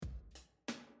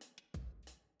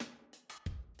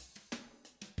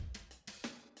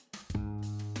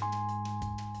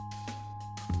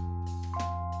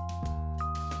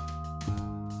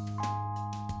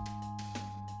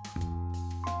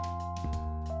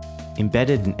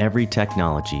Embedded in every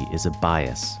technology is a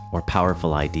bias or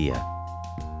powerful idea,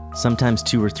 sometimes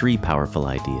 2 or 3 powerful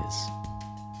ideas.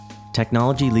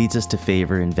 Technology leads us to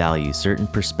favor and value certain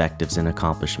perspectives and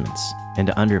accomplishments, and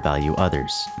to undervalue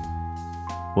others.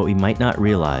 What we might not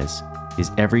realize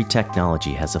is every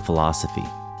technology has a philosophy,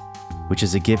 which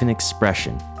is a given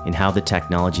expression in how the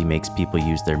technology makes people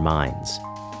use their minds,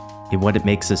 in what it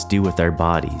makes us do with our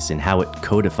bodies, and how it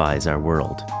codifies our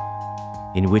world,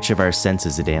 in which of our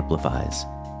senses it amplifies,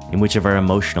 in which of our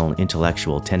emotional and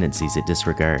intellectual tendencies it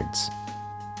disregards.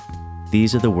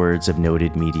 These are the words of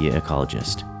noted media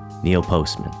ecologist Neil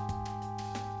Postman.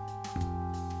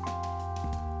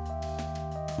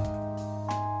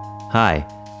 Hi,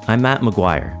 I'm Matt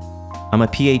McGuire. I'm a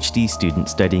PhD student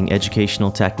studying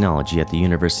educational technology at the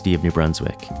University of New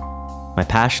Brunswick. My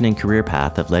passion and career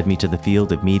path have led me to the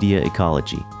field of media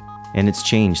ecology, and it's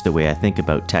changed the way I think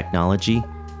about technology,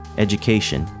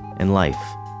 education, and life.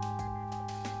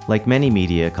 Like many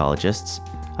media ecologists,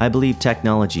 I believe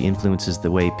technology influences the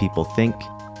way people think,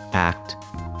 act,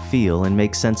 feel, and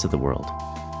make sense of the world.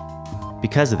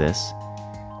 Because of this,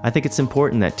 I think it's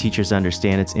important that teachers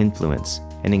understand its influence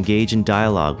and engage in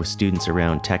dialogue with students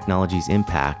around technology's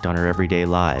impact on our everyday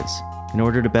lives in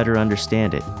order to better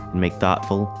understand it and make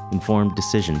thoughtful, informed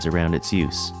decisions around its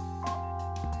use.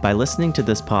 By listening to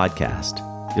this podcast,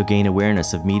 you'll gain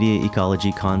awareness of media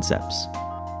ecology concepts.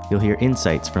 You'll hear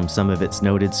insights from some of its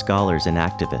noted scholars and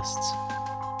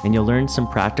activists. And you'll learn some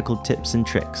practical tips and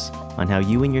tricks on how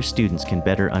you and your students can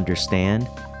better understand,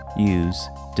 use,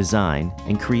 design,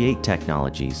 and create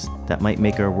technologies that might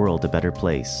make our world a better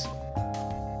place.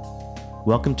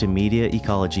 Welcome to Media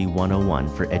Ecology 101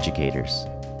 for educators.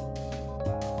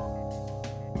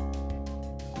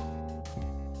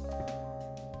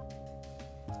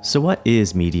 So what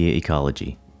is media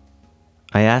ecology?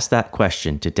 I asked that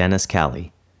question to Dennis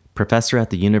Calley, professor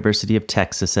at the University of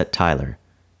Texas at Tyler,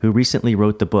 who recently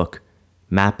wrote the book,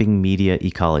 Mapping Media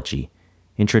Ecology,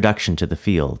 Introduction to the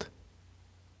Field.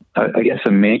 I guess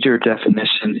a major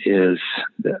definition is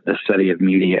the study of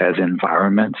media as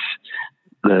environments,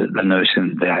 the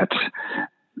notion that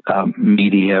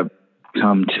media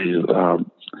come to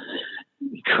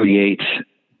create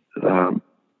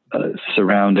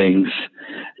surroundings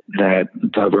that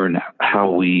govern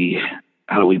how we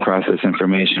process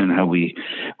information, how we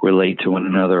relate to one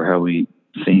another, how we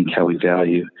think, how we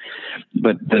value.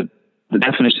 But the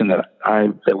definition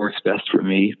that works best for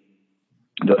me,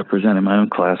 that I present in my own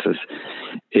classes,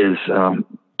 is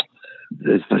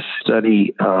the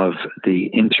study of the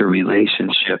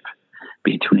interrelationship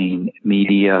between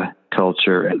media,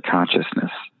 culture, and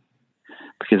consciousness,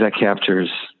 because that captures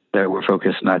that we're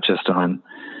focused not just on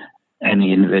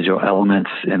any individual elements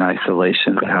in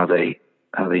isolation, but how they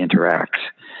interact.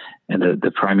 And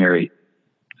the primary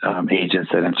agents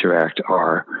that interact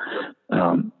are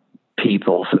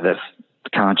people, so that's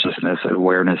consciousness,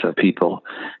 awareness of people;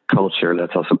 culture,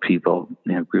 that's also people,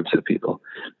 groups of people;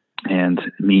 and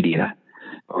media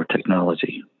or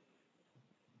technology.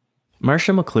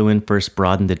 Marshall McLuhan first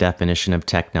broadened the definition of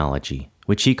technology,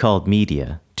 which he called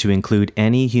media, to include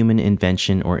any human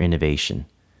invention or innovation.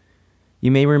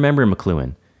 You may remember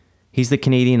McLuhan. He's the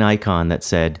Canadian icon that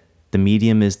said, "The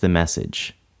medium is the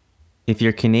message." If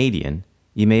you're Canadian,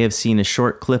 you may have seen a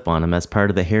short clip on him as part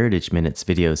of the Heritage Minutes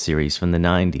video series from the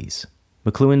 90s.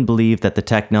 McLuhan believed that the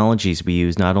technologies we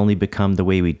use not only become the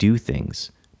way we do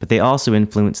things, but they also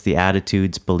influence the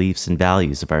attitudes, beliefs, and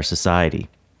values of our society.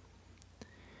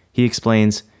 He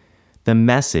explains, "The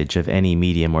message of any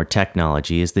medium or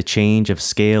technology is the change of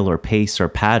scale or pace or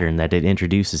pattern that it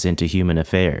introduces into human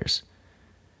affairs."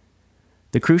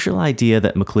 The crucial idea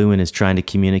that McLuhan is trying to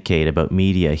communicate about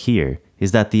media here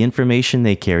is that the information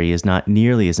they carry is not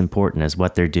nearly as important as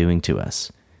what they're doing to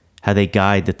us, how they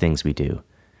guide the things we do,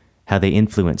 how they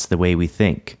influence the way we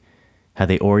think, how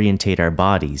they orientate our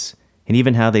bodies, and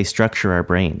even how they structure our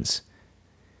brains.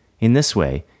 In this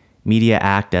way, media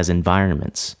act as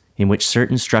environments in which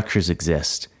certain structures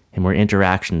exist and where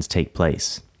interactions take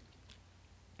place.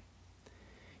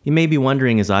 You may be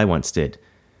wondering, as I once did,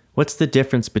 what's the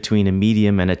difference between a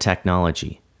medium and a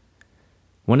technology?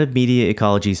 One of media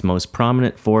ecology's most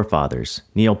prominent forefathers,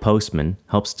 Neil Postman,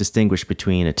 helps distinguish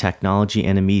between a technology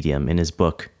and a medium in his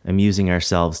book, Amusing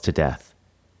Ourselves to Death.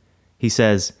 He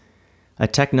says, "A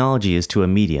technology is to a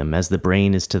medium as the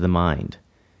brain is to the mind.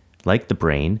 Like the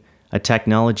brain, a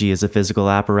technology is a physical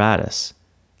apparatus.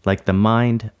 Like the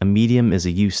mind, a medium is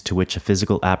a use to which a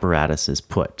physical apparatus is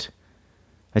put.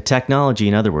 A technology,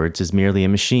 in other words, is merely a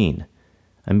machine.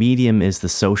 A medium is the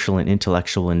social and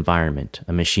intellectual environment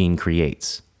a machine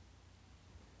creates."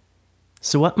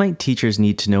 So what might teachers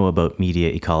need to know about media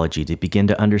ecology to begin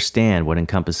to understand what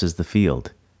encompasses the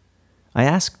field? I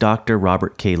asked Dr.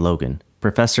 Robert K. Logan,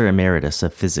 Professor Emeritus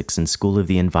of Physics and School of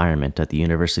the Environment at the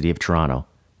University of Toronto,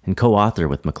 and co-author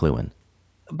with McLuhan.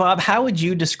 Bob, how would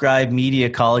you describe media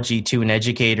ecology to an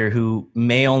educator who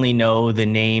may only know the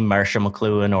name Marcia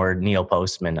McLuhan or Neil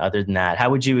Postman? Other than that, how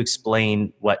would you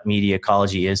explain what media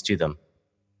ecology is to them?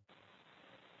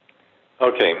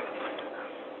 Okay.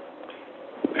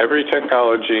 Every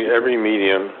technology, every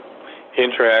medium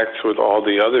interacts with all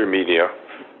the other media.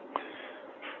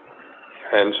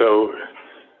 And so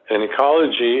an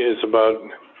ecology is about,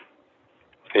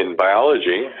 in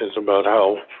biology, is about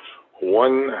how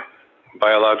one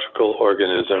biological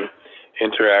organism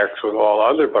interacts with all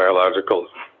other biological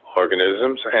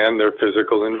organisms and their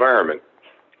physical environment.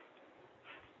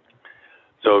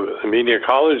 So the media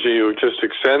ecology would just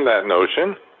extend that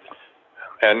notion,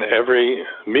 and every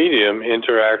medium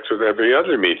interacts with every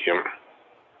other medium.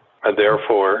 And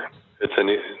therefore,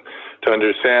 to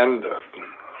understand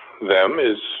them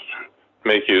is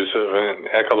make use of an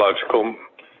ecological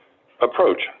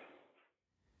approach.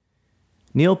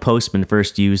 Neil Postman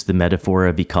first used the metaphor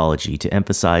of ecology to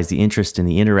emphasize the interest in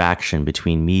the interaction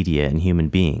between media and human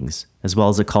beings, as well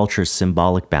as a culture's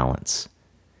symbolic balance.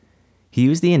 He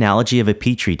used the analogy of a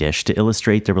petri dish to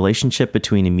illustrate the relationship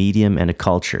between a medium and a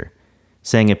culture,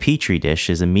 saying a petri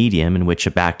dish is a medium in which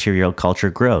a bacterial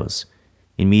culture grows.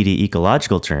 In media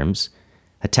ecological terms,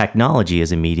 a technology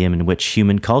is a medium in which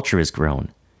human culture is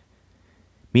grown.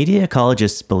 Media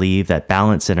ecologists believe that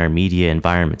balance in our media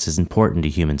environments is important to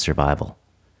human survival.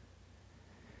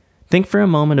 Think for a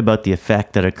moment about the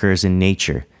effect that occurs in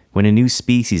nature when a new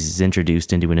species is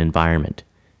introduced into an environment.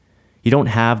 You don't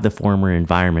have the former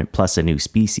environment plus a new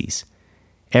species.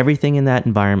 Everything in that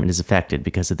environment is affected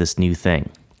because of this new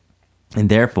thing. And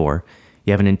therefore,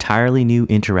 you have an entirely new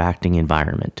interacting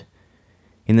environment.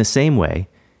 In the same way,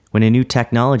 when a new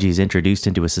technology is introduced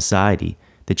into a society,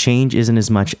 the change isn't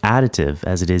as much additive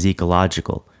as it is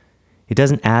ecological. It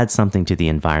doesn't add something to the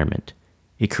environment.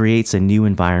 It creates a new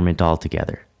environment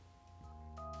altogether.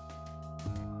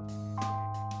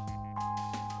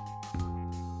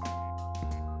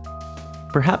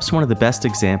 Perhaps one of the best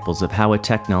examples of how a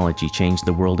technology changed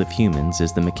the world of humans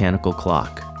is the mechanical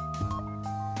clock.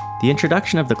 The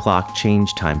introduction of the clock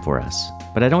changed time for us,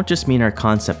 but I don't just mean our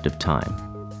concept of time.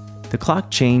 The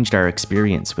clock changed our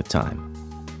experience with time.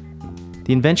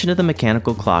 The invention of the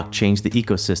mechanical clock changed the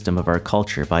ecosystem of our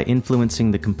culture by influencing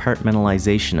the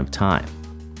compartmentalization of time.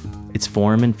 Its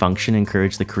form and function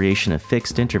encouraged the creation of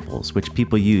fixed intervals which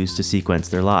people use to sequence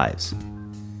their lives.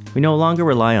 We no longer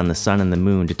rely on the sun and the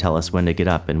moon to tell us when to get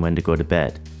up and when to go to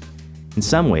bed. In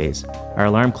some ways, our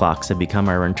alarm clocks have become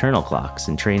our internal clocks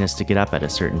and train us to get up at a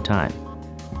certain time.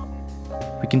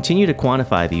 We continue to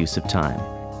quantify the use of time.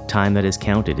 Time that is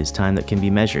counted is time that can be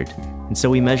measured, and so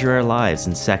we measure our lives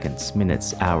in seconds,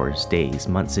 minutes, hours, days,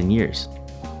 months, and years.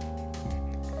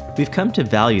 We've come to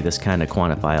value this kind of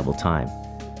quantifiable time,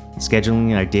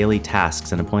 scheduling our daily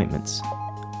tasks and appointments.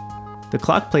 The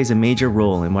clock plays a major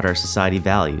role in what our society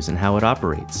values and how it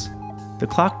operates. The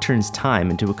clock turns time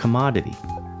into a commodity.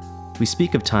 We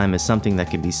speak of time as something that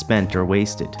can be spent or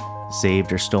wasted,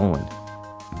 saved or stolen.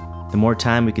 The more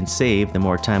time we can save, the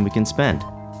more time we can spend.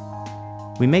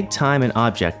 We make time an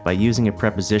object by using a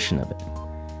preposition of it.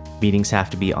 Meetings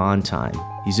have to be on time,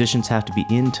 musicians have to be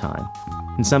in time,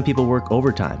 and some people work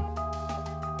overtime.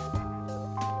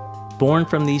 Born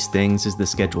from these things is the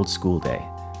scheduled school day,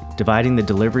 dividing the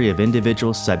delivery of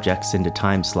individual subjects into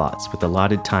time slots with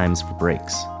allotted times for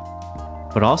breaks.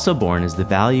 But also born is the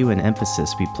value and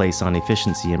emphasis we place on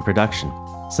efficiency in production,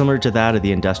 similar to that of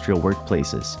the industrial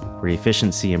workplaces, where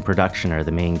efficiency and production are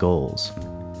the main goals.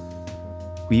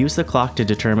 We use the clock to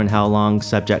determine how long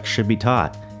subjects should be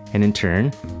taught, and in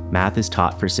turn, math is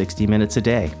taught for 60 minutes a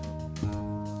day.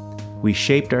 We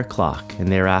shaped our clock, and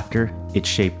thereafter, it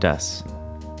shaped us.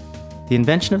 The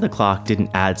invention of the clock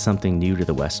didn't add something new to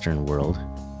the Western world.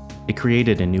 It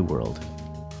created a new world.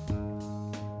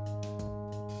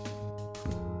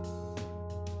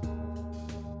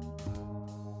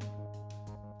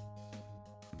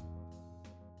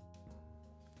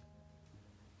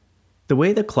 The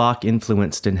way the clock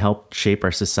influenced and helped shape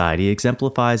our society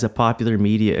exemplifies a popular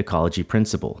media ecology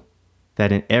principle,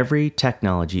 that in every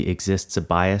technology exists a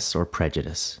bias or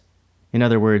prejudice. In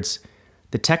other words,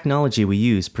 the technology we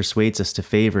use persuades us to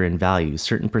favor and value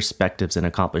certain perspectives and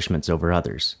accomplishments over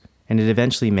others, and it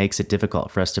eventually makes it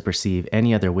difficult for us to perceive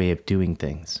any other way of doing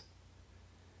things.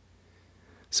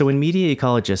 So when media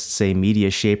ecologists say media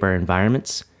shape our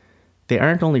environments, they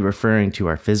aren't only referring to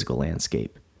our physical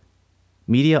landscape.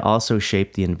 media also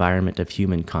shape the environment of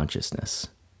human consciousness.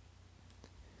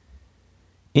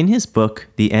 In his book,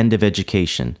 The End of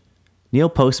Education, Neil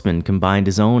Postman combined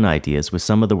his own ideas with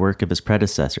some of the work of his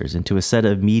predecessors into a set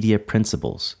of media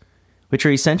principles, which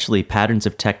are essentially patterns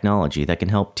of technology that can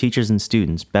help teachers and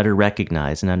students better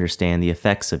recognize and understand the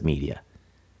effects of media.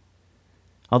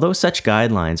 Although such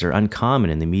guidelines are uncommon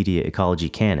in the media ecology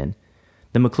canon,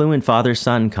 the McLuhan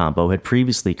father-son combo had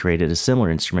previously created a similar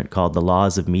instrument called the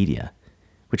Laws of Media,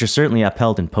 which are certainly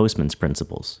upheld in Postman's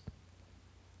principles.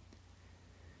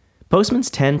 Postman's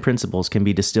 10 principles can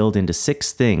be distilled into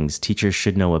 6 things teachers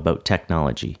should know about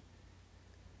technology.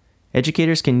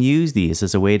 Educators can use these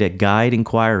as a way to guide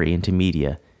inquiry into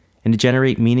media and to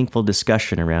generate meaningful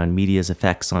discussion around media's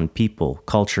effects on people,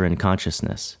 culture, and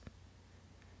consciousness.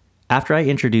 After I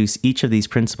introduce each of these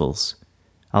principles,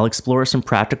 I'll explore some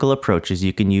practical approaches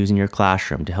you can use in your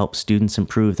classroom to help students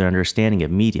improve their understanding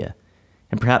of media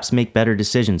and perhaps make better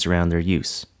decisions around their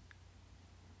use.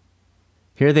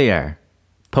 Here they are,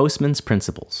 Postman's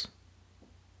principles.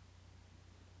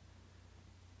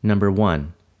 Number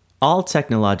 1. All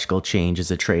technological change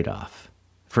is a trade-off.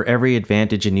 For every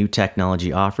advantage a new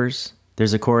technology offers,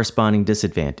 there's a corresponding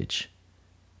disadvantage.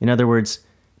 In other words,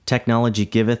 technology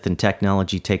giveth and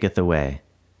technology taketh away.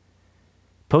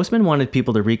 Postman wanted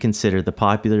people to reconsider the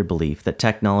popular belief that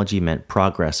technology meant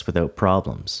progress without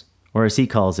problems, or as he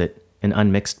calls it, an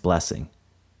unmixed blessing.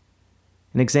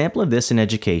 An example of this in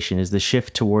education is the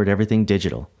shift toward everything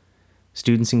digital.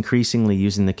 Students increasingly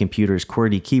using the computer's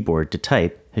QWERTY keyboard to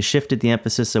type has shifted the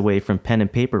emphasis away from pen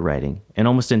and paper writing and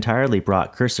almost entirely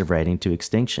brought cursive writing to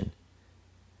extinction.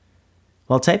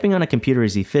 While typing on a computer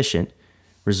is efficient,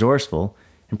 resourceful,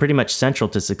 and pretty much central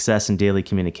to success in daily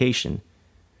communication,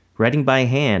 writing by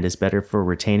hand is better for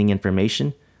retaining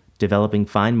information, developing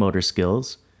fine motor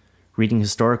skills, reading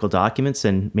historical documents,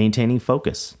 and maintaining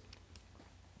focus.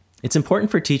 It's important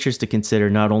for teachers to consider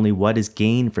not only what is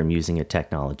gained from using a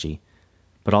technology,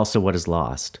 but also what is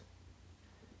lost.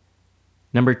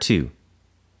 Number 2.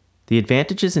 The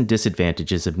advantages and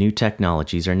disadvantages of new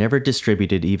technologies are never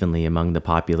distributed evenly among the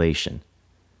population.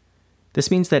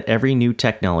 This means that every new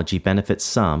technology benefits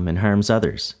some and harms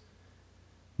others.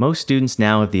 Most students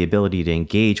now have the ability to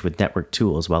engage with network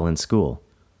tools while in school.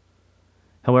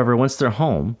 However, once they're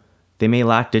home, they may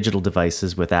lack digital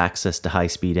devices with access to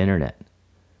high-speed internet.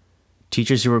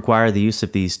 Teachers who require the use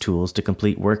of these tools to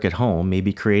complete work at home may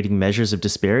be creating measures of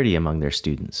disparity among their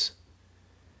students.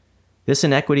 This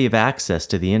inequity of access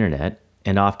to the internet,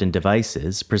 and often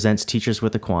devices, presents teachers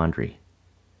with a quandary.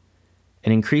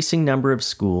 An increasing number of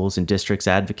schools and districts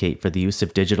advocate for the use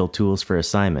of digital tools for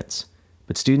assignments,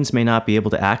 but students may not be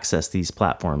able to access these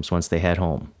platforms once they head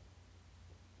home.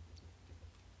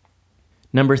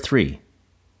 Number 3.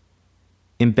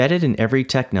 Embedded in every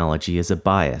technology is a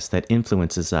bias that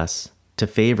influences us to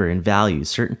favor and value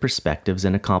certain perspectives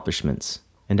and accomplishments,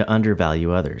 and to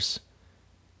undervalue others.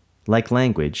 Like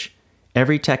language,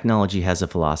 every technology has a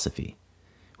philosophy,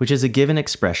 which is a given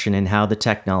expression in how the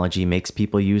technology makes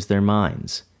people use their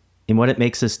minds, in what it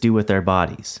makes us do with our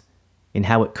bodies, in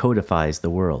how it codifies the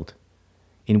world,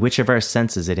 in which of our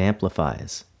senses it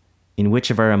amplifies, in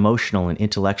which of our emotional and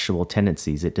intellectual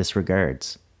tendencies it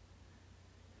disregards.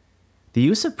 The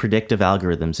use of predictive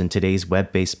algorithms in today's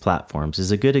web-based platforms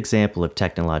is a good example of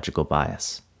technological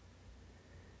bias.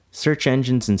 Search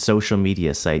engines and social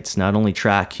media sites not only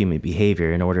track human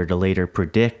behavior in order to later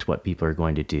predict what people are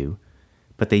going to do,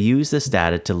 but they use this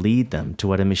data to lead them to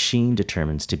what a machine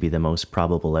determines to be the most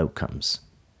probable outcomes.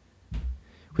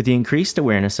 With the increased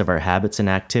awareness of our habits and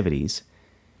activities,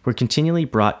 we're continually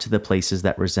brought to the places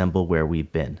that resemble where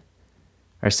we've been.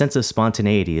 Our sense of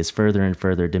spontaneity is further and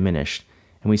further diminished,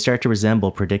 and we start to resemble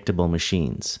predictable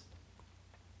machines.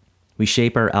 We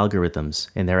shape our algorithms,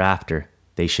 and thereafter,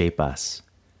 they shape us.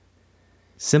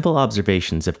 Simple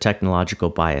observations of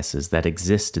technological biases that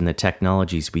exist in the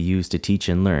technologies we use to teach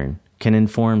and learn can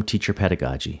inform teacher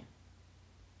pedagogy.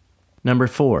 Number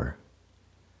 4.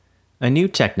 A new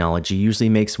technology usually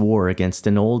makes war against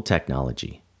an old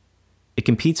technology. It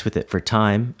competes with it for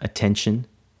time, attention,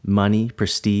 money,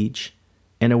 prestige,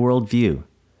 and a worldview.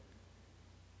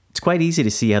 It's quite easy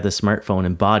to see how the smartphone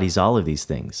embodies all of these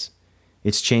things.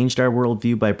 It's changed our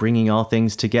worldview by bringing all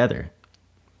things together.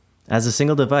 As a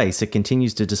single device, it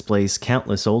continues to displace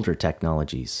countless older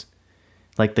technologies,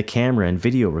 like the camera and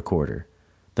video recorder,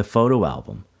 the photo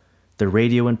album, the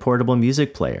radio and portable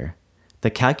music player, the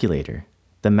calculator,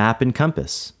 the map and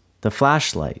compass, the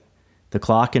flashlight, the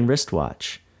clock and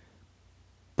wristwatch,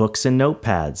 books and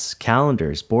notepads,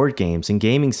 calendars, board games and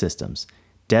gaming systems,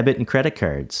 debit and credit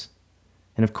cards,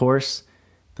 and of course,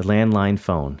 the landline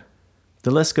phone.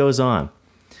 The list goes on.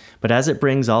 But as it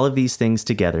brings all of these things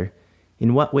together,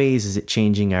 in what ways is it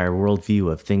changing our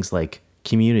worldview of things like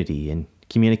community and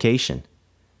communication?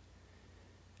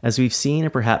 As we've seen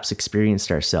and perhaps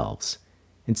experienced ourselves,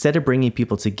 instead of bringing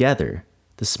people together,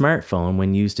 the smartphone,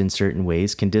 when used in certain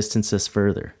ways, can distance us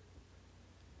further.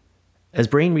 As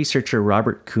brain researcher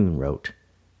Robert Kuhn wrote,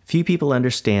 few people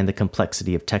understand the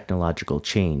complexity of technological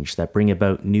change that bring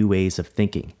about new ways of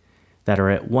thinking that are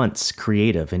at once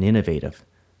creative and innovative,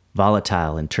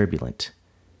 volatile and turbulent,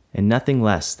 and nothing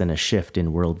less than a shift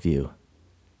in worldview.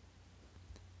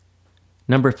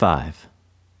 Number 5.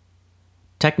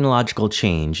 Technological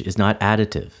change is not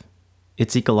additive,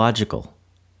 it's ecological.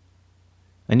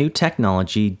 A new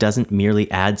technology doesn't merely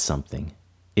add something,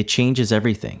 it changes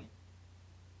everything.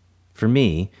 For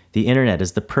me, the internet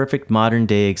is the perfect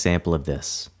modern-day example of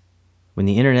this. When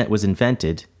the internet was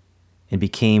invented and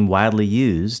became widely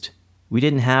used, we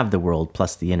didn't have the world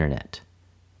plus the internet.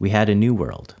 We had a new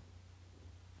world.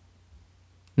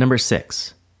 Number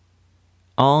 6.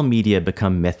 All media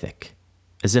become mythic,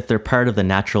 as if they're part of the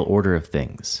natural order of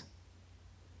things.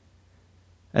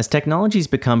 As technologies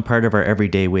become part of our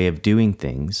everyday way of doing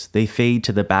things, they fade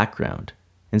to the background,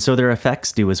 and so their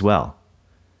effects do as well.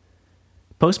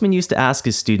 Postman used to ask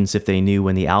his students if they knew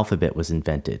when the alphabet was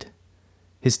invented.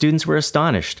 His students were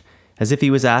astonished, as if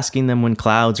he was asking them when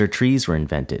clouds or trees were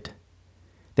invented.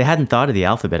 They hadn't thought of the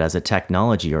alphabet as a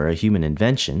technology or a human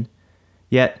invention,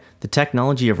 yet the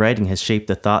technology of writing has shaped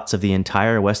the thoughts of the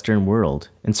entire Western world,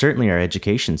 and certainly our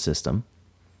education system.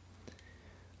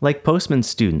 Like Postman's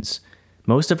students,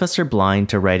 most of us are blind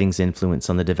to writing's influence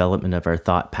on the development of our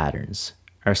thought patterns,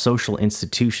 our social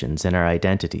institutions, and our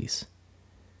identities.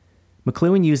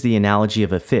 McLuhan used the analogy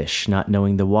of a fish not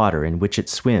knowing the water in which it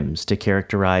swims to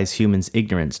characterize humans'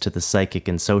 ignorance to the psychic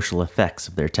and social effects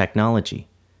of their technology.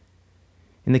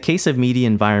 In the case of media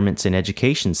environments in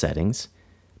education settings,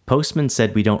 Postman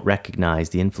said we don't recognize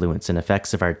the influence and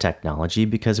effects of our technology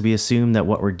because we assume that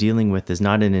what we're dealing with is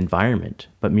not an environment,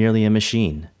 but merely a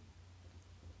machine.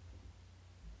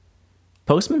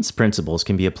 Postman's principles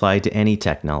can be applied to any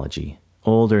technology,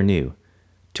 old or new,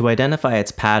 to identify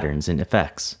its patterns and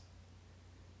effects.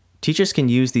 Teachers can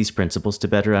use these principles to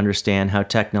better understand how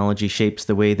technology shapes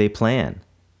the way they plan,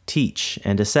 teach,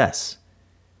 and assess.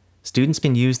 Students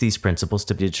can use these principles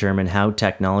to determine how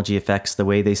technology affects the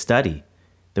way they study,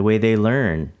 the way they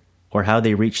learn, or how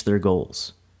they reach their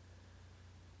goals.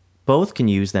 Both can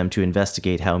use them to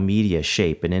investigate how media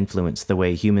shape and influence the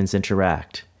way humans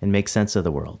interact and make sense of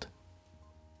the world.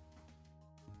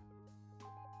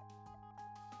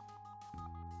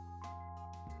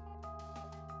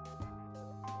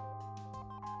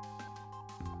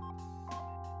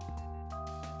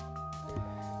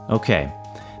 Okay,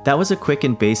 that was a quick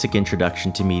and basic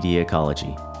introduction to media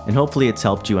ecology, and hopefully it's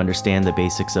helped you understand the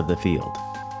basics of the field.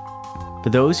 For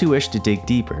those who wish to dig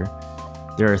deeper,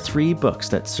 there are 3 books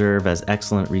that serve as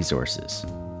excellent resources.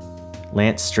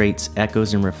 Lance Straight's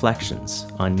Echoes and Reflections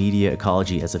on Media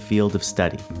Ecology as a Field of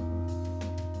Study,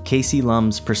 Casey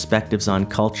Lum's Perspectives on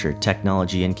Culture,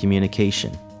 Technology, and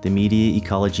Communication, The Media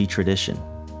Ecology Tradition,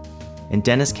 and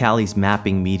Dennis Calley's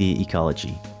Mapping Media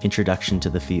Ecology, Introduction to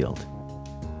the Field.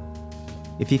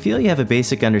 If you feel you have a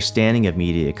basic understanding of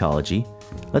media ecology,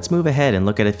 let's move ahead and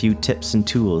look at a few tips and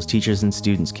tools teachers and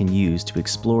students can use to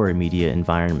explore media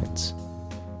environments.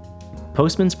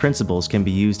 Postman's principles can be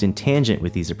used in tangent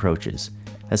with these approaches,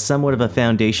 as somewhat of a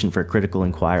foundation for critical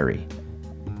inquiry.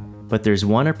 But there's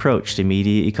one approach to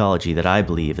media ecology that I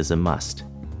believe is a must.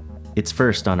 It's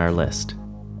first on our list.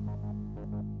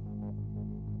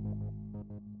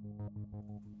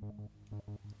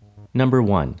 Number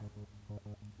 1.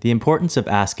 The importance of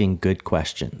asking good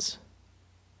questions.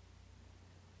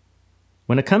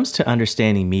 When it comes to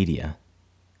understanding media,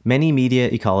 many media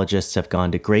ecologists have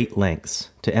gone to great lengths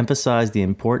to emphasize the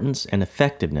importance and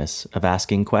effectiveness of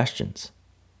asking questions.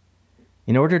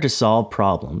 In order to solve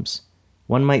problems,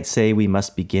 one might say we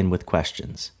must begin with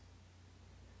questions.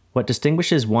 What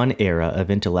distinguishes one era of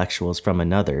intellectuals from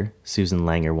another, Susan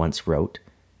Langer once wrote,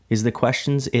 is the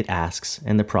questions it asks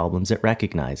and the problems it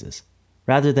recognizes,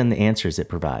 rather than the answers it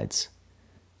provides.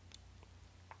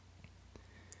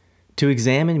 To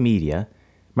examine media,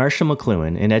 Marshall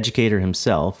McLuhan, an educator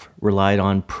himself, relied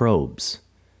on probes,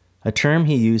 a term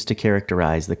he used to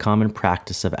characterize the common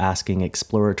practice of asking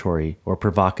exploratory or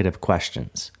provocative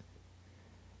questions.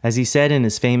 As he said in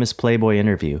his famous Playboy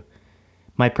interview,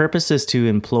 "My purpose is to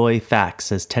employ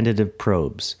facts as tentative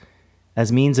probes,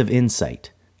 as means of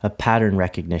insight, of pattern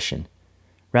recognition,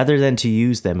 rather than to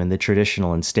use them in the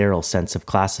traditional and sterile sense of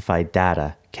classified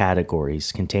data,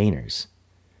 categories, containers.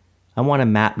 I want to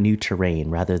map new terrain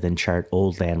rather than chart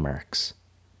old landmarks."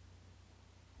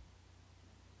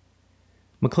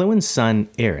 McLuhan's son,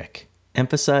 Eric,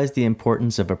 emphasized the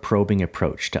importance of a probing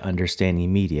approach to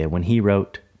understanding media when he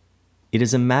wrote, "It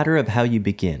is a matter of how you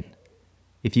begin.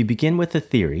 If you begin with a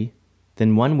theory,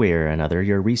 then one way or another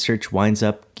your research winds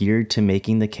up geared to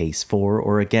making the case for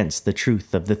or against the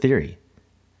truth of the theory.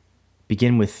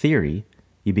 Begin with theory,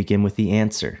 you begin with the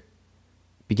answer.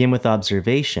 Begin with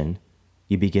observation,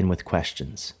 you begin with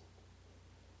questions."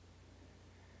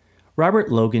 Robert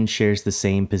Logan shares the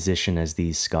same position as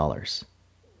these scholars.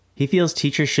 He feels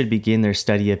teachers should begin their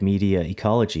study of media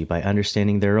ecology by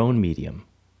understanding their own medium,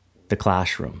 the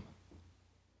classroom.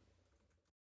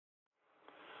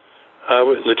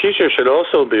 The teacher should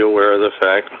also be aware of the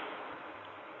fact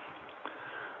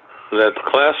that the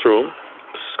classroom,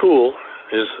 school,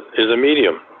 is a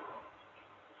medium.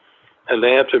 And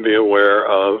they have to be aware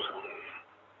of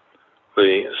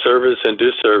the service and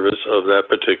disservice of that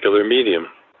particular medium.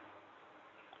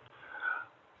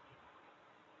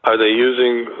 Are they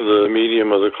using the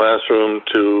medium of the classroom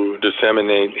to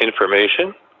disseminate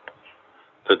information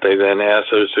that they then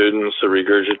ask their students to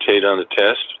regurgitate on the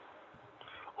test?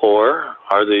 Or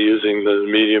are they using the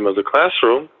medium of the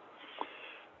classroom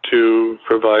to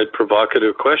provide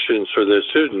provocative questions for their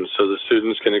students so the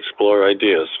students can explore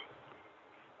ideas?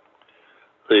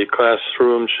 The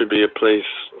classroom should be a place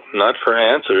not for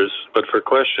answers, but for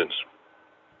questions.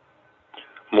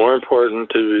 More important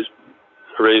to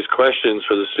raise questions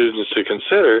for the students to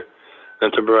consider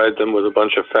than to provide them with a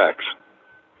bunch of facts.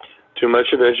 Too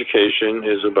much of education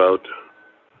is about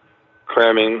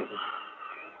cramming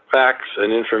facts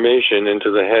and information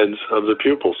into the heads of the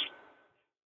pupils.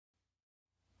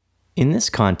 In this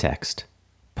context,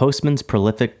 Postman's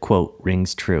prolific quote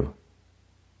rings true.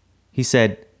 He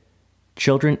said,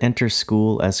 "Children enter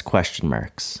school as question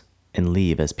marks and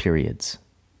leave as periods."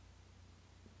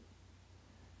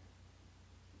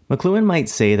 McLuhan might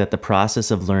say that the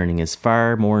process of learning is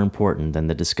far more important than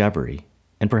the discovery,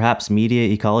 and perhaps media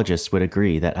ecologists would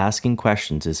agree that asking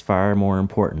questions is far more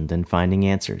important than finding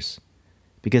answers.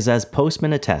 Because as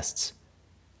Postman attests,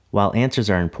 while answers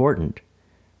are important,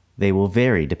 they will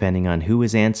vary depending on who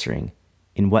is answering,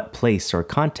 in what place or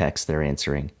context they're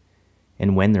answering,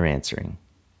 and when they're answering.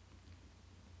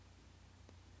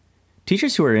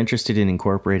 Teachers who are interested in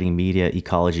incorporating media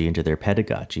ecology into their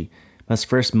pedagogy must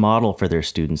first model for their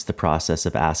students the process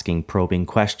of asking probing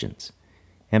questions,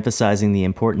 emphasizing the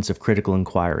importance of critical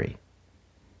inquiry.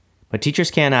 But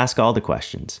teachers can't ask all the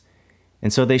questions,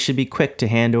 and so they should be quick to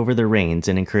hand over the reins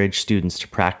and encourage students to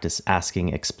practice asking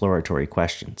exploratory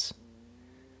questions.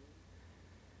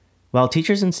 While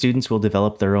teachers and students will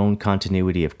develop their own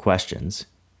continuity of questions,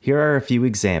 here are a few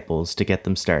examples to get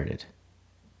them started.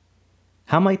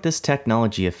 How might this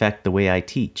technology affect the way I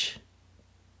teach?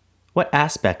 What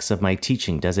aspects of my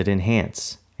teaching does it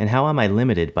enhance, and how am I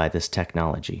limited by this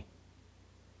technology?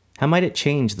 How might it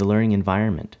change the learning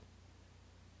environment?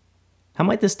 How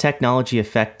might this technology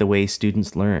affect the way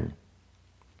students learn?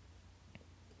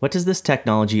 What does this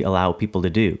technology allow people to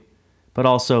do? But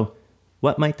also,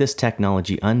 what might this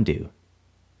technology undo?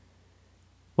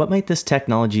 What might this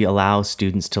technology allow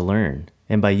students to learn?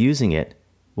 And by using it,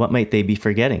 what might they be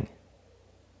forgetting?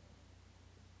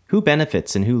 Who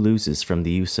benefits and who loses from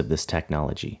the use of this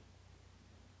technology?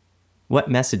 What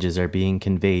messages are being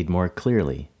conveyed more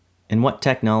clearly, and what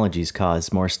technologies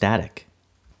cause more static?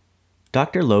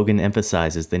 Dr. Logan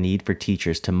emphasizes the need for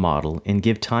teachers to model and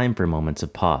give time for moments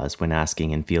of pause when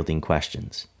asking and fielding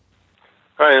questions.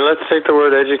 All right, let's take the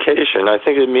word education. I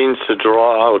think it means to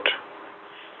draw out.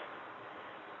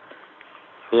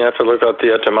 You have to look up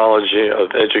the etymology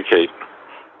of educate.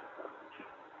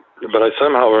 But I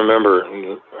somehow remember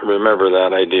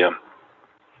that idea.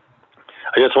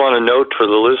 I just want to note for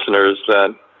the listeners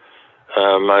that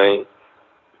my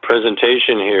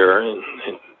presentation here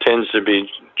tends to be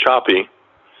choppy.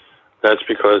 That's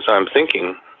because I'm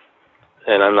thinking,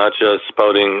 and I'm not just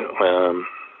spouting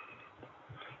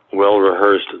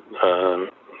well-rehearsed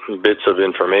bits of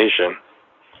information,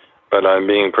 but I'm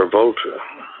being provoked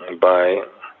by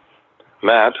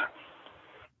Matt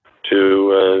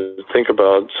to think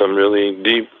about some really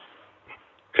deep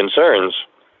concerns.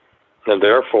 And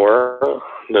therefore,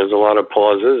 there's a lot of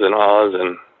pauses and ahs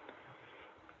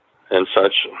and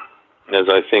such as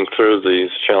I think through these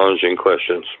challenging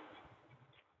questions.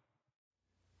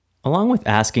 Along with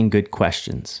asking good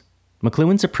questions,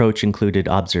 McLuhan's approach included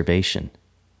observation.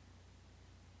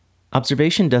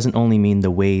 Observation doesn't only mean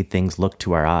the way things look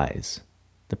to our eyes.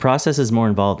 The process is more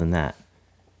involved than that.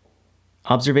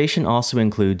 Observation also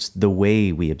includes the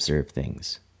way we observe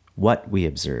things, what we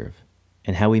observe,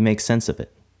 and how we make sense of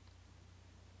it.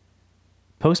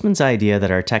 Postman's idea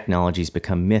that our technologies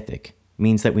become mythic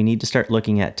means that we need to start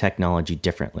looking at technology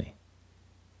differently.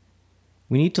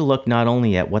 We need to look not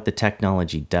only at what the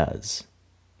technology does,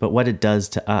 but what it does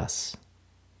to us.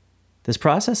 This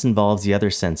process involves the other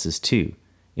senses too,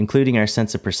 including our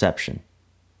sense of perception.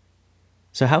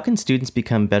 So how can students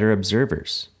become better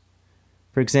observers?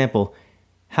 For example,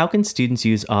 how can students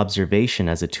use observation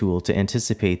as a tool to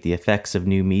anticipate the effects of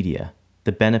new media,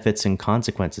 the benefits and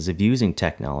consequences of using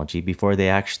technology before they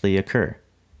actually occur?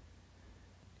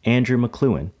 Andrew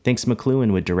McLuhan thinks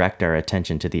McLuhan would direct our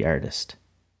attention to the artist.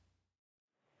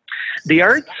 The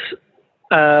arts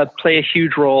play a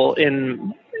huge role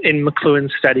in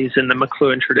McLuhan's studies in the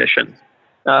McLuhan tradition,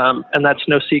 and that's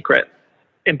no secret.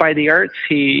 And by the arts,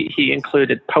 he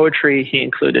included poetry, he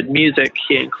included music,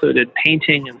 he included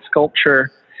painting and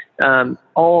sculpture,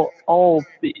 all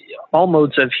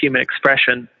modes of human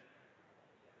expression.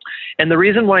 And the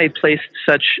reason why he placed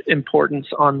such importance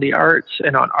on the arts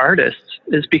and on artists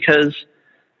is because,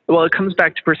 well, it comes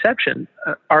back to perception.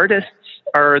 Artists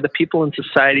are the people in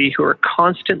society who are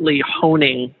constantly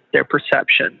honing their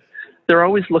perception. They're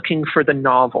always looking for the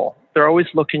novel. They're always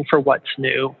looking for what's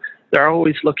new. They're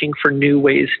always looking for new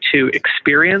ways to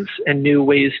experience and new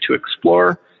ways to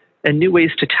explore and new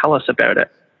ways to tell us about it.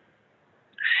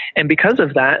 And because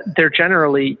of that, they're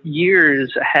generally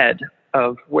years ahead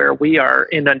of where we are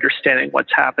in understanding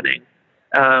what's happening,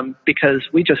 because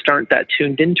we just aren't that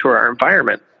tuned into our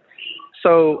environment.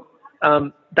 So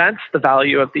that's the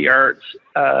value of the arts,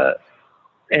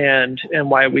 and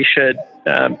why we should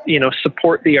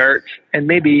support the arts and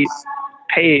maybe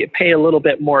pay a little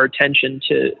bit more attention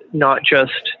to not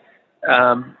just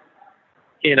the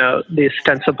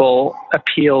ostensible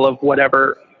appeal of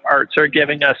whatever arts are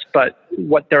giving us, but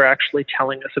what they're actually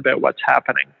telling us about what's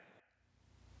happening.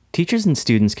 Teachers and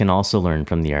students can also learn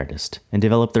from the artist and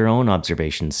develop their own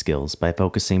observation skills by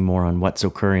focusing more on what's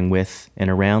occurring with and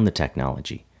around the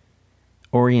technology,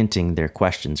 orienting their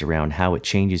questions around how it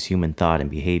changes human thought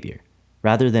and behavior,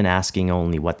 rather than asking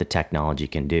only what the technology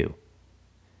can do.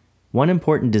 One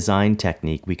important design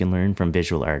technique we can learn from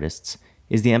visual artists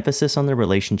is the emphasis on the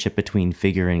relationship between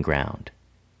figure and ground.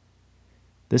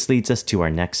 This leads us to our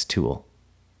next tool.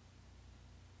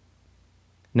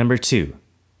 Number 2,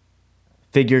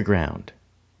 figure ground.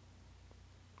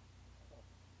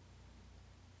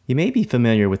 You may be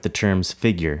familiar with the terms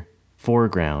figure,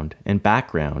 foreground, and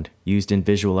background used in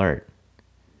visual art.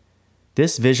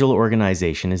 This visual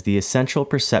organization is the essential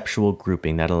perceptual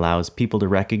grouping that allows people to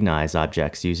recognize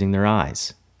objects using their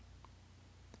eyes.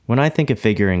 When I think of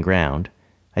figure and ground,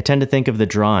 I tend to think of the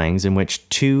drawings in which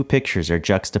two pictures are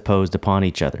juxtaposed upon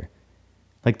each other,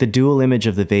 like the dual image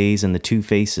of the vase and the two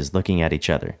faces looking at each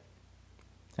other.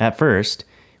 At first,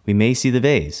 we may see the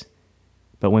vase,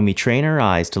 but when we train our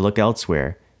eyes to look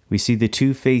elsewhere, we see the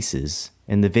two faces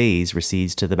and the vase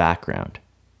recedes to the background.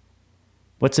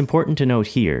 What's important to note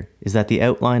here is that the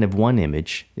outline of one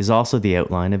image is also the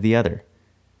outline of the other.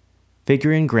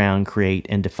 Figure and ground create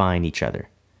and define each other.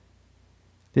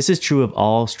 This is true of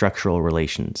all structural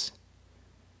relations.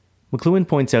 McLuhan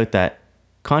points out that,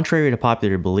 contrary to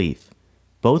popular belief,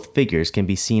 both figures can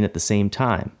be seen at the same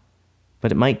time,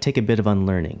 but it might take a bit of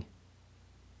unlearning.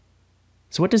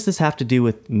 So what does this have to do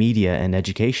with media and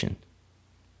education?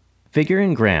 Figure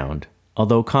and ground,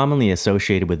 although commonly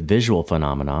associated with visual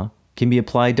phenomena, can be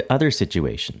applied to other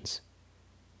situations.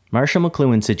 Marshall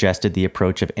McLuhan suggested the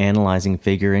approach of analyzing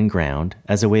figure and ground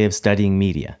as a way of studying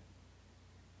media.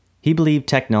 He believed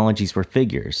technologies were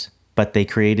figures, but they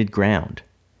created ground.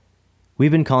 We've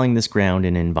been calling this ground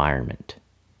an environment.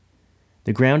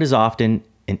 The ground is often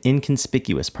an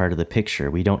inconspicuous part of the picture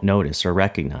we don't notice or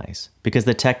recognize because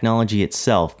the technology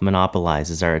itself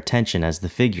monopolizes our attention as the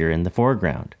figure in the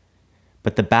foreground.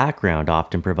 But the background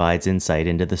often provides insight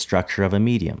into the structure of a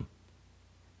medium.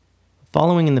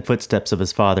 Following in the footsteps of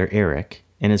his father Eric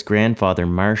and his grandfather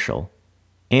Marshall,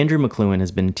 Andrew McLuhan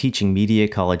has been teaching media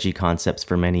ecology concepts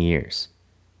for many years.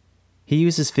 He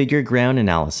uses figure-ground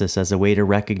analysis as a way to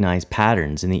recognize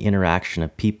patterns in the interaction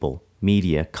of people,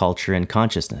 media, culture, and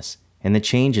consciousness, and the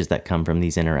changes that come from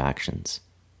these interactions.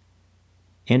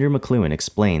 Andrew McLuhan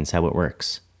explains how it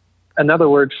works. Another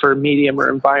word for medium or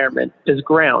environment is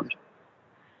ground.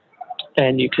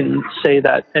 And you can say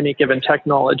that any given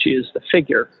technology is the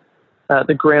figure.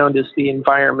 The ground is the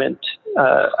environment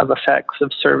of effects,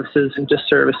 of services and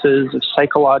disservices, of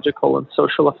psychological and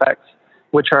social effects,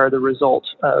 which are the result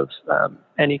of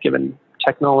any given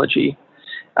technology.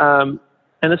 And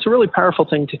it's a really powerful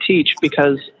thing to teach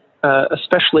because,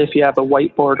 especially if you have a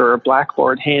whiteboard or a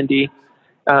blackboard handy,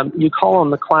 you call on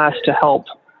the class to help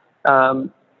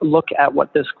look at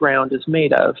what this ground is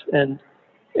made of. And,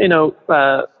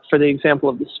 for the example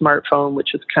of the smartphone,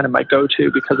 which is kind of my go-to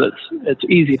because it's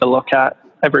easy to look at,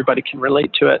 everybody can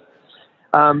relate to it.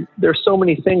 There's so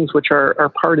many things which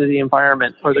are part of the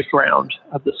environment or the ground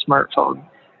of the smartphone.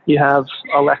 You have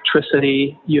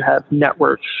electricity, you have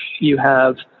networks, you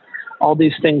have all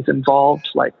these things involved,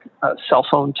 like cell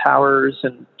phone towers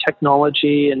and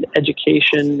technology and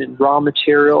education and raw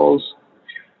materials.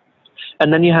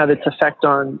 And then you have its effect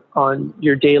on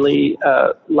your daily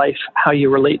life, how you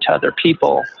relate to other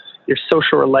people, your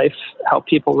social life, how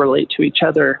people relate to each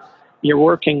other, your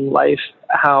working life,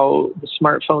 how the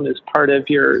smartphone is part of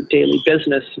your daily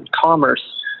business and commerce.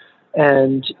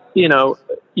 And, you know,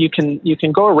 you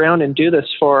can go around and do this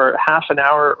for half an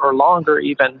hour or longer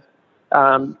even,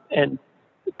 and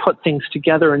put things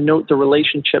together and note the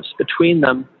relationships between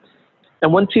them.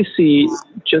 And once you see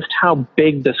just how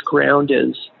big this ground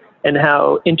is and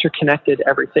how interconnected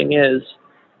everything is,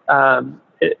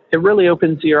 it really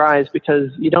opens your eyes,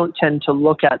 because you don't tend to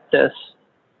look at this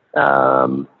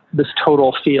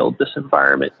total field, this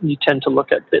environment. You tend to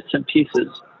look at bits and pieces.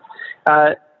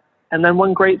 And then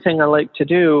one great thing I like to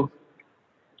do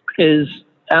is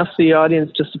ask the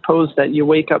audience to suppose that you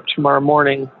wake up tomorrow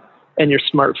morning and your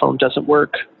smartphone doesn't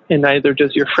work, and neither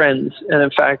does your friends. And in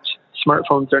fact,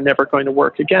 smartphones are never going to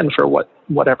work again for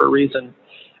whatever reason.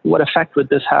 What effect would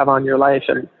this have on your life?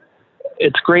 And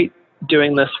it's great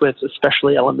doing this with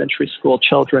especially elementary school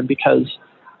children, because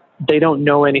they don't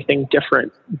know anything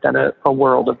different than a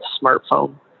world of the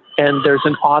smartphone. And there's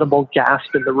an audible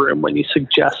gasp in the room when you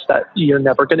suggest that you're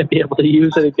never going to be able to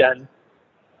use it again.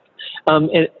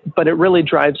 But it really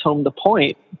drives home the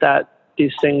point that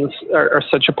these things are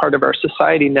such a part of our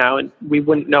society now, and we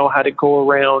wouldn't know how to go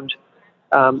around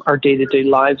our day-to-day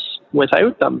lives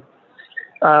without them.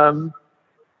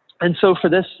 And so for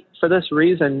this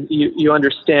reason, you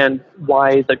understand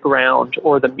why the ground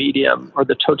or the medium or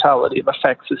the totality of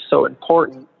effects is so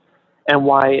important, and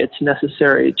why it's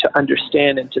necessary to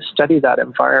understand and to study that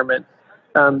environment,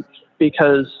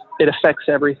 because it affects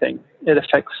everything. It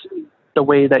affects the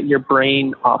way that your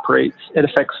brain operates. It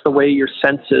affects the way your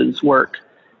senses work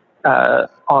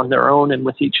on their own and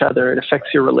with each other. It affects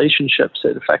your relationships.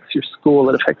 It affects your school.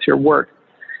 It affects your work.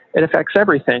 It affects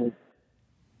everything.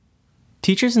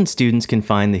 Teachers and students can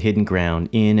find the hidden ground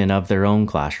in and of their own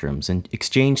classrooms and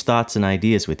exchange thoughts and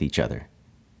ideas with each other.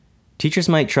 Teachers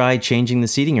might try changing the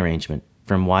seating arrangement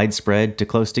from widespread to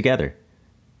close together.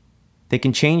 They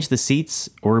can change the seats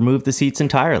or remove the seats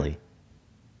entirely.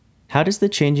 How does the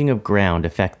changing of ground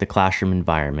affect the classroom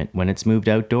environment when it's moved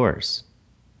outdoors?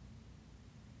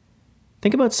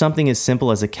 Think about something as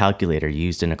simple as a calculator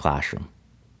used in a classroom.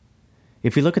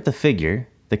 If we look at the figure,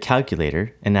 the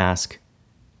calculator, and ask,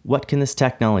 what can this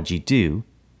technology do?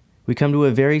 We come to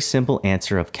a very simple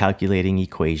answer of calculating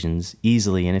equations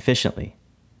easily and efficiently.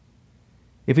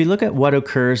 If we look at what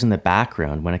occurs in the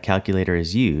background when a calculator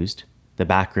is used, the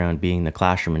background being the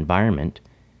classroom environment,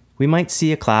 we might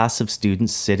see a class of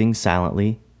students sitting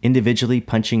silently, individually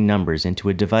punching numbers into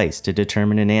a device to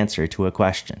determine an answer to a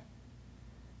question.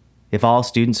 If all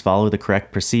students follow the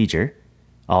correct procedure,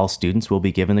 all students will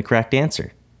be given the correct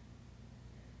answer.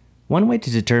 One way to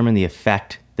determine the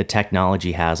effect the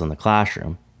technology has on the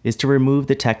classroom is to remove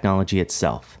the technology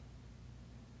itself.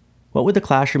 What would the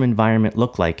classroom environment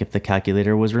look like if the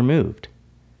calculator was removed?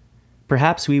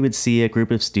 Perhaps we would see a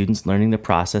group of students learning the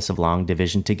process of long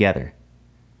division together.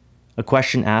 A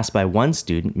question asked by one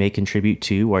student may contribute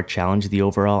to or challenge the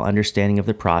overall understanding of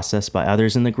the process by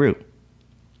others in the group,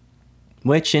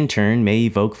 which in turn may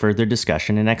evoke further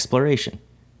discussion and exploration.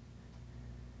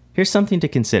 Here's something to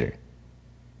consider.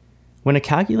 When a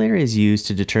calculator is used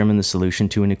to determine the solution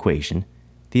to an equation,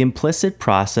 the implicit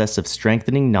process of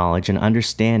strengthening knowledge and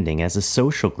understanding as a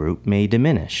social group may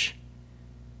diminish.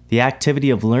 The activity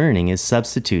of learning is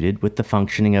substituted with the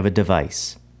functioning of a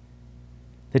device.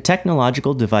 The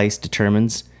technological device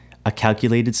determines a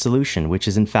calculated solution which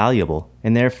is infallible,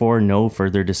 and therefore no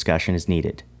further discussion is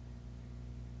needed.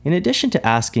 In addition to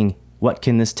asking, what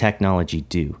can this technology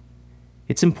do?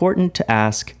 It's important to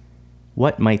ask,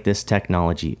 what might this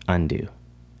technology undo?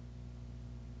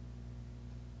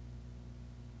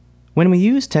 When we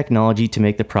use technology to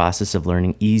make the process of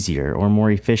learning easier or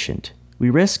more efficient, we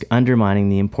risk undermining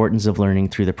the importance of learning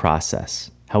through the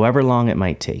process, however long it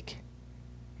might take.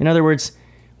 In other words,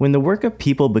 when the work of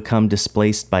people become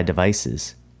displaced by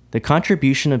devices, the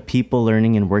contribution of people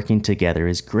learning and working together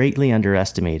is greatly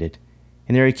underestimated,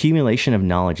 and their accumulation of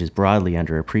knowledge is broadly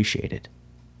underappreciated.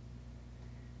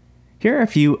 Here are a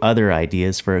few other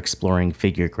ideas for exploring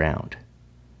figure ground,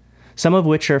 some of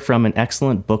which are from an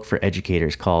excellent book for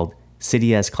educators called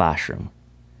City as Classroom,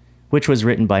 which was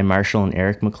written by Marshall and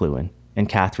Eric McLuhan and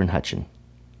Catherine Hutchin.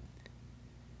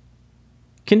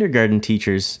 Kindergarten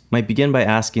teachers might begin by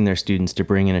asking their students to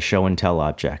bring in a show and tell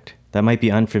object that might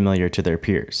be unfamiliar to their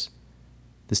peers.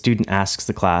 The student asks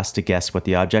the class to guess what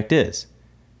the object is.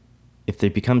 If they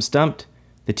become stumped,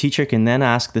 the teacher can then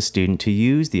ask the student to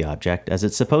use the object as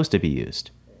it's supposed to be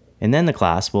used, and then the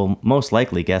class will most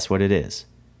likely guess what it is.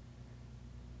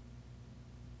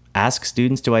 Ask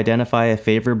students to identify a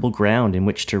favorable ground in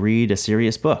which to read a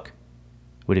serious book.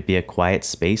 Would it be a quiet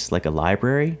space like a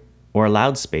library, or a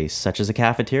loud space such as a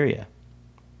cafeteria?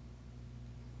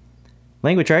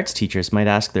 Language arts teachers might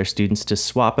ask their students to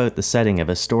swap out the setting of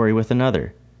a story with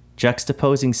another,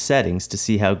 juxtaposing settings to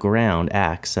see how ground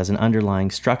acts as an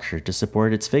underlying structure to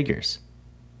support its figures.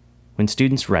 When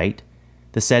students write,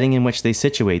 the setting in which they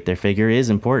situate their figure is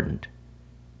important.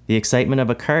 The excitement of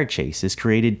a car chase is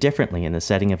created differently in the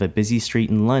setting of a busy street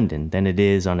in London than it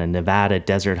is on a Nevada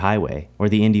desert highway or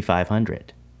the Indy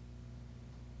 500.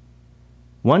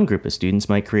 One group of students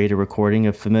might create a recording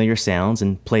of familiar sounds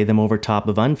and play them over top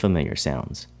of unfamiliar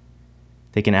sounds.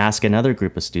 They can ask another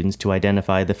group of students to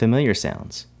identify the familiar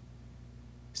sounds.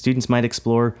 Students might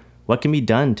explore what can be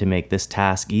done to make this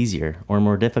task easier or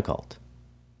more difficult.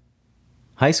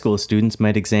 High school students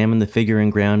might examine the figure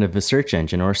and ground of a search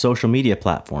engine or a social media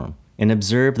platform and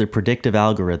observe the predictive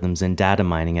algorithms and data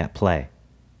mining at play,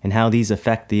 and how these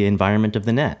affect the environment of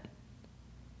the net.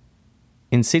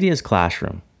 In Cydia's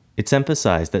classroom, it's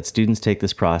emphasized that students take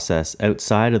this process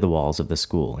outside of the walls of the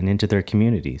school and into their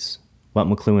communities, what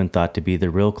McLuhan thought to be the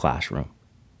real classroom.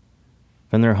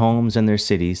 From their homes and their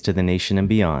cities to the nation and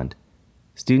beyond,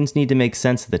 students need to make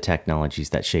sense of the technologies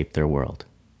that shape their world.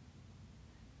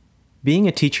 Being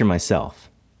a teacher myself,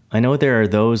 I know there are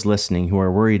those listening who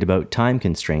are worried about time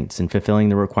constraints in fulfilling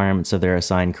the requirements of their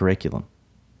assigned curriculum.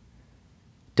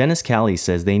 Dennis Calley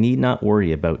says they need not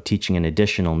worry about teaching an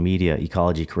additional media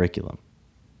ecology curriculum.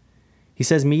 He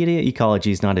says media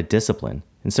ecology is not a discipline,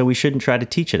 and so we shouldn't try to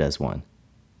teach it as one.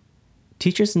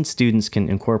 Teachers and students can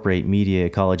incorporate media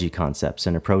ecology concepts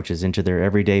and approaches into their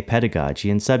everyday pedagogy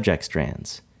and subject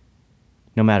strands.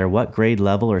 No matter what grade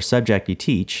level or subject you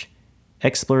teach,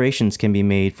 explorations can be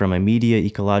made from a media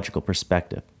ecological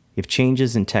perspective if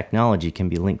changes in technology can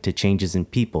be linked to changes in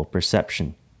people,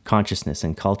 perception, consciousness,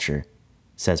 and culture,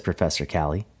 says Professor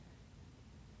Calley.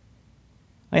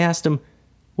 I asked him,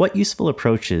 what useful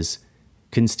approaches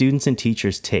can students and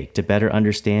teachers take to better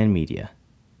understand media?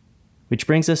 Which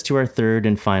brings us to our third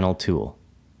and final tool.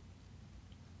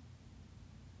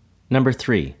 Number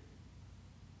 3,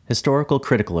 historical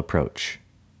critical approach.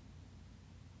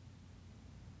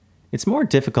 It's more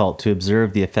difficult to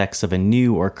observe the effects of a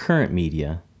new or current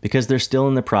media because they're still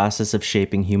in the process of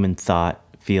shaping human thought,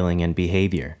 feeling, and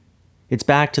behavior. It's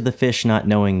back to the fish not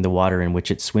knowing the water in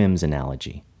which it swims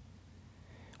analogy.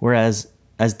 Whereas,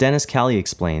 as Dennis Calley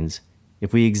explains,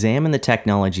 if we examine the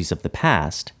technologies of the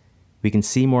past, we can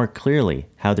see more clearly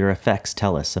how their effects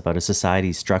tell us about a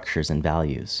society's structures and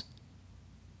values.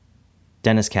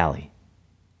 Dennis Calley.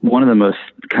 One of the most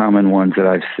common ones that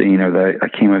I've seen, or that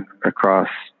I came across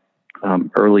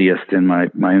earliest in my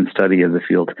own study of the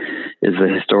field, is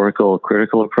the historical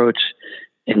critical approach,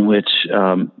 in which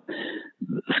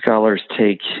scholars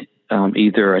take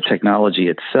either a technology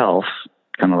itself,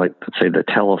 kind of like, let's say, the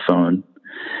telephone,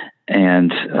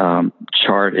 and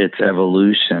chart its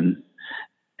evolution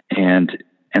and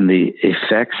the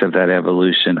effects of that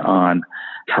evolution on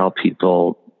how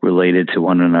people related to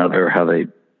one another, how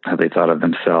they thought of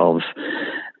themselves,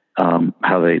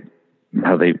 how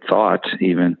they thought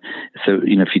even. So,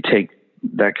 if you take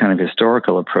that kind of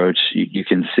historical approach, you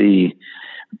can see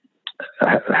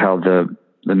how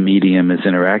the medium is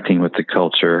interacting with the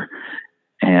culture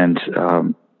and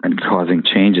causing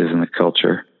changes in the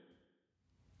culture.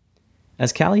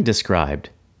 As Calley described,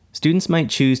 students might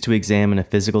choose to examine a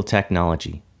physical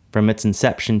technology from its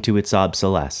inception to its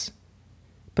obsolescence,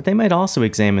 but they might also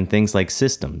examine things like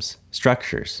systems,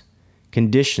 structures,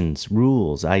 conditions,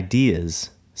 rules,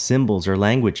 ideas, symbols, or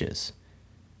languages.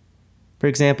 For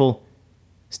example,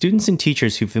 students and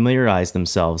teachers who familiarize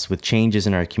themselves with changes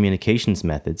in our communications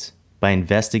methods by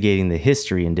investigating the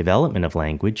history and development of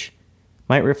language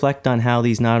might reflect on how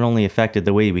these not only affected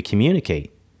the way we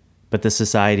communicate, but the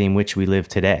society in which we live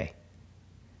today.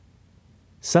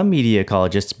 Some media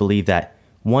ecologists believe that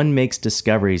one makes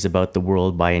discoveries about the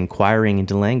world by inquiring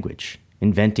into language,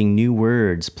 inventing new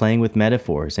words, playing with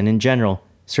metaphors, and in general,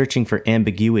 searching for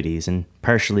ambiguities and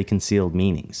partially concealed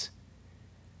meanings.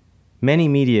 Many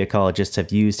media ecologists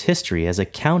have used history as a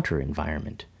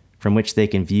counter-environment from which they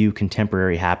can view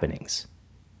contemporary happenings.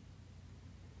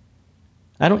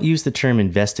 I don't use the term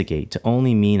investigate to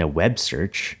only mean a web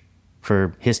search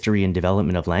for history and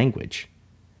development of language.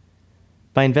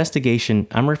 By investigation,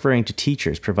 I'm referring to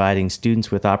teachers providing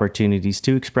students with opportunities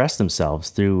to express themselves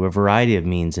through a variety of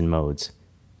means and modes,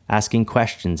 asking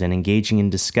questions and engaging in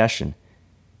discussion,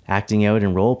 acting out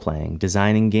in role-playing,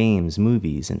 designing games,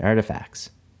 movies, and artifacts.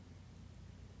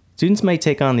 Students might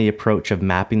take on the approach of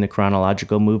mapping the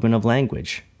chronological movement of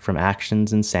language, from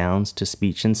actions and sounds to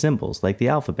speech and symbols like the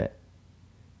alphabet,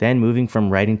 then moving from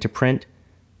writing to print,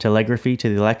 telegraphy to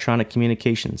the electronic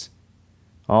communications,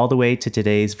 all the way to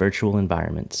today's virtual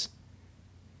environments.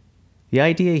 The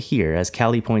idea here, as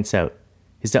Callie points out,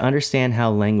 is to understand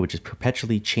how language is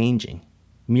perpetually changing,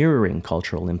 mirroring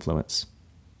cultural influence.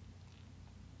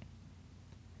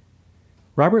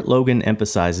 Robert Logan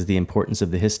emphasizes the importance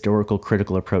of the historical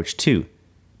critical approach too,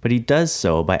 but he does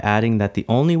so by adding that the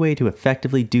only way to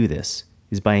effectively do this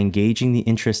is by engaging the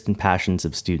interest and passions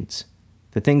of students,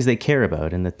 the things they care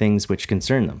about and the things which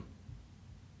concern them.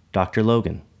 Dr.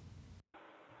 Logan.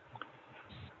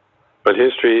 But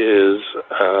history is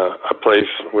a place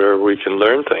where we can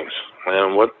learn things.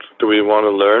 And what do we want to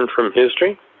learn from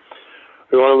history?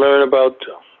 We want to learn about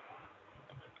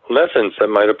lessons that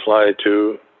might apply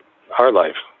to our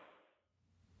life.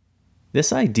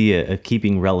 This idea of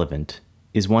keeping relevant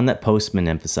is one that Postman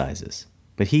emphasizes,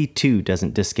 but he too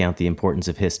doesn't discount the importance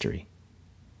of history.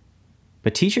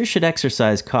 But teachers should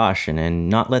exercise caution and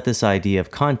not let this idea of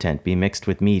content be mixed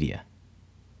with media.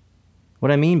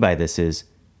 What I mean by this is,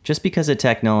 just because a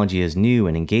technology is new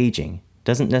and engaging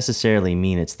doesn't necessarily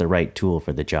mean it's the right tool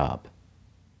for the job.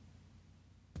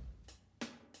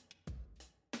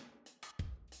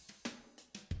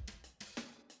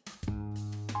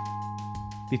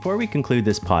 Before we conclude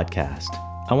this podcast,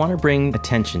 I want to bring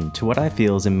attention to what I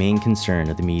feel is a main concern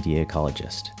of the media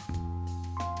ecologist.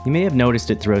 You may have noticed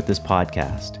it throughout this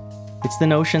podcast. It's the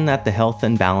notion that the health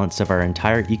and balance of our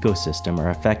entire ecosystem are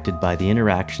affected by the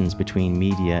interactions between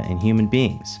media and human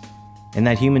beings, and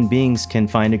that human beings can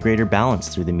find a greater balance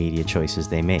through the media choices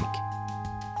they make.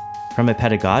 From a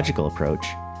pedagogical approach,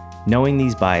 knowing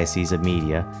these biases of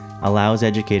media allows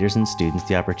educators and students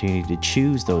the opportunity to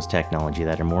choose those technology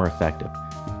that are more effective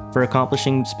for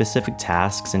accomplishing specific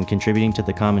tasks and contributing to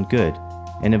the common good,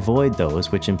 and avoid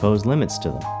those which impose limits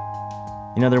to them.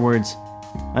 In other words,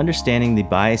 understanding the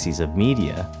biases of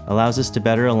media allows us to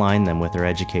better align them with our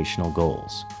educational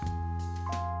goals.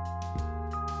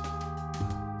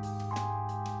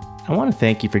 I want to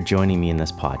thank you for joining me in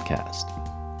this podcast.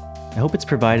 I hope it's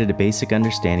provided a basic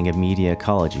understanding of media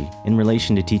ecology in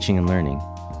relation to teaching and learning,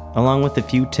 along with a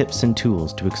few tips and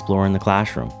tools to explore in the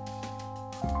classroom.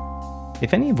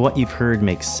 If any of what you've heard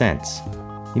makes sense,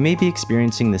 you may be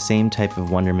experiencing the same type of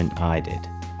wonderment I did.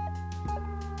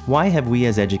 Why have we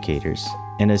as educators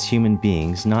and as human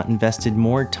beings not invested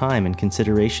more time and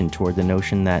consideration toward the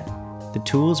notion that the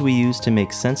tools we use to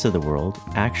make sense of the world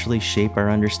actually shape our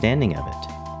understanding of it?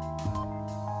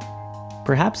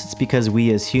 Perhaps it's because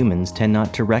we as humans tend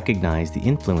not to recognize the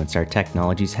influence our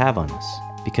technologies have on us,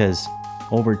 because,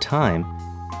 over time,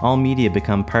 all media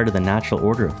become part of the natural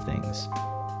order of things.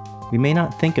 We may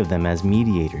not think of them as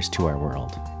mediators to our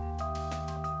world.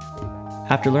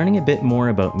 After learning a bit more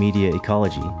about media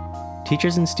ecology,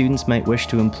 teachers and students might wish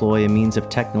to employ a means of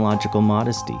technological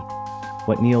modesty,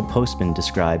 what Neil Postman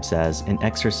describes as an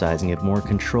exercising of more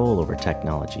control over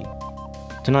technology,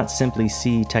 to not simply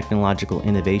see technological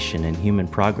innovation and human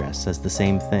progress as the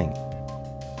same thing.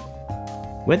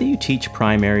 Whether you teach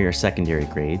primary or secondary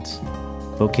grades,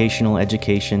 vocational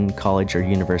education, college or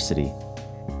university,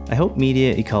 I hope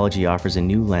media ecology offers a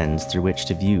new lens through which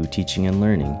to view teaching and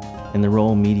learning and the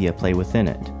role media play within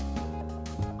it.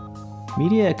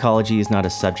 Media ecology is not a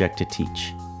subject to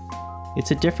teach.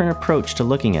 It's a different approach to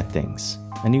looking at things,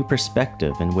 a new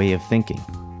perspective and way of thinking,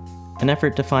 an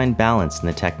effort to find balance in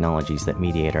the technologies that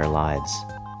mediate our lives.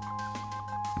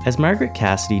 As Margaret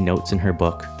Cassidy notes in her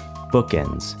book,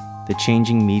 Bookends, The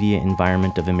Changing Media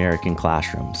Environment of American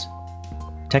Classrooms,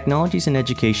 technologies in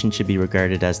education should be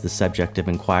regarded as the subject of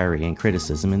inquiry and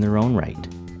criticism in their own right.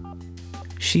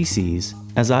 She sees,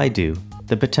 as I do,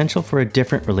 the potential for a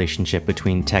different relationship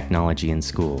between technology and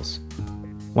schools,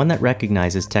 one that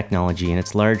recognizes technology in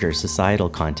its larger societal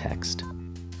context.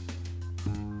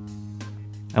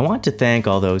 I want to thank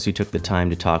all those who took the time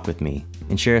to talk with me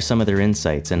and share some of their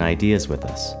insights and ideas with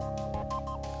us.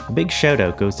 A big shout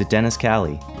out goes to Dennis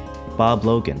Callie, Bob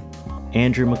Logan,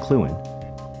 Andrew McLuhan,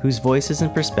 whose voices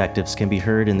and perspectives can be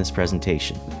heard in this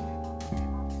presentation.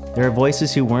 There are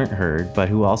voices who weren't heard, but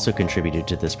who also contributed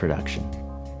to this production.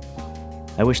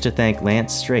 I wish to thank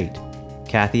Lance Straight,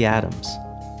 Kathy Adams,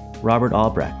 Robert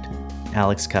Albrecht,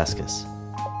 Alex Kuskus,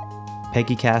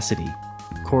 Peggy Cassidy,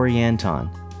 Corey Anton,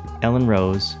 Ellen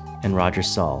Rose, and Roger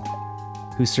Saul,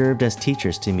 who served as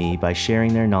teachers to me by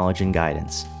sharing their knowledge and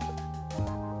guidance.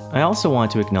 I also want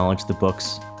to acknowledge the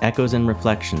books Echoes and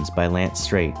Reflections by Lance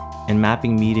Straight and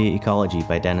Mapping Media Ecology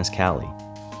by Dennis Cowley,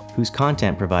 whose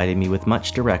content provided me with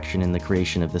much direction in the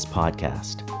creation of this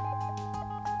podcast.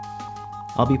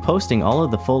 I'll be posting all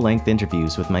of the full-length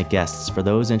interviews with my guests for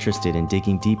those interested in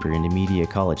digging deeper into media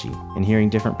ecology and hearing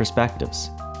different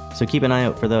perspectives, so keep an eye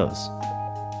out for those.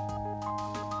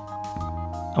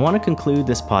 I want to conclude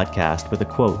this podcast with a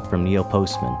quote from Neil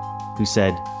Postman, who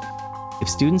said, "If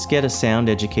students get a sound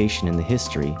education in the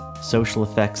history, social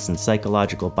effects, and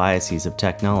psychological biases of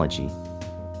technology,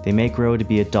 they may grow to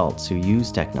be adults who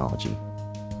use technology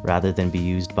rather than be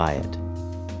used by it."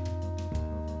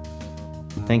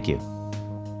 Thank you.